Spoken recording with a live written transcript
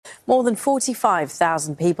More than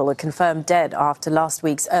 45,000 people are confirmed dead after last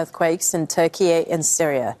week's earthquakes in Turkey and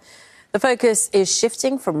Syria. The focus is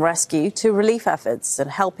shifting from rescue to relief efforts and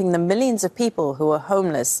helping the millions of people who are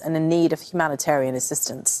homeless and in need of humanitarian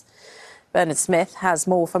assistance. Bernard Smith has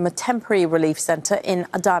more from a temporary relief centre in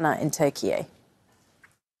Adana in Turkey.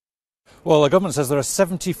 Well, the government says there are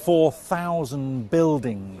 74,000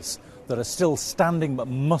 buildings that are still standing but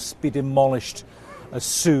must be demolished as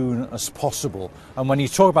soon as possible. And when you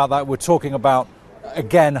talk about that, we're talking about,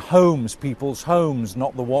 again, homes, people's homes,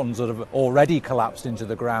 not the ones that have already collapsed into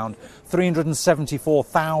the ground.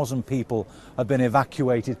 374,000 people have been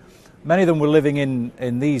evacuated. Many of them were living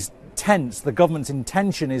in these tents. The government's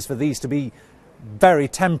intention is for these to be very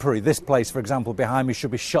temporary. This place, for example, behind me,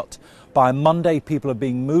 should be shut by Monday. People are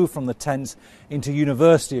being moved from the tents into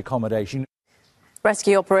university accommodation.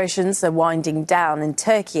 Rescue operations are winding down in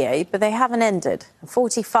Turkey, but they haven't ended. A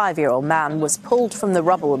 45-year-old man was pulled from the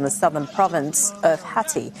rubble in the southern province of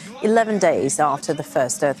Hatay 11 days after the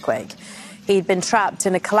first earthquake. He'd been trapped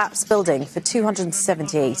in a collapsed building for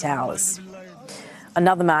 278 hours.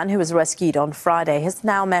 Another man who was rescued on Friday has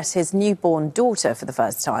now met his newborn daughter for the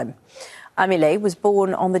first time. Amile was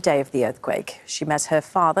born on the day of the earthquake. She met her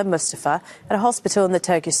father, Mustafa, at a hospital in the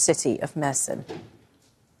Turkish city of Mersin.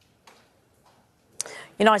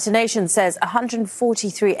 United Nations says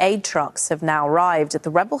 143 aid trucks have now arrived at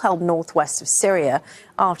the rebel-held northwest of Syria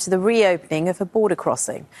after the reopening of a border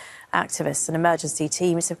crossing. Activists and emergency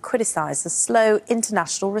teams have criticised the slow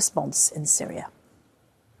international response in Syria.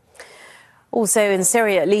 Also in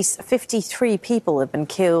Syria, at least 53 people have been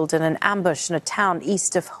killed in an ambush in a town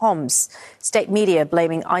east of Homs. State media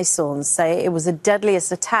blaming ISIL and say it was the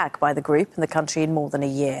deadliest attack by the group in the country in more than a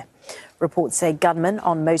year. Reports say gunmen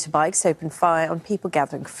on motorbikes opened fire on people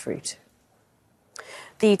gathering fruit.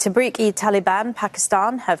 The Tehreek-e-Taliban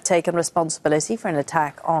Pakistan have taken responsibility for an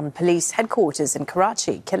attack on police headquarters in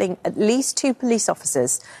Karachi, killing at least 2 police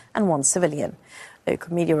officers and 1 civilian.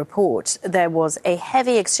 Local media report there was a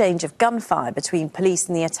heavy exchange of gunfire between police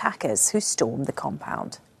and the attackers who stormed the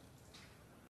compound.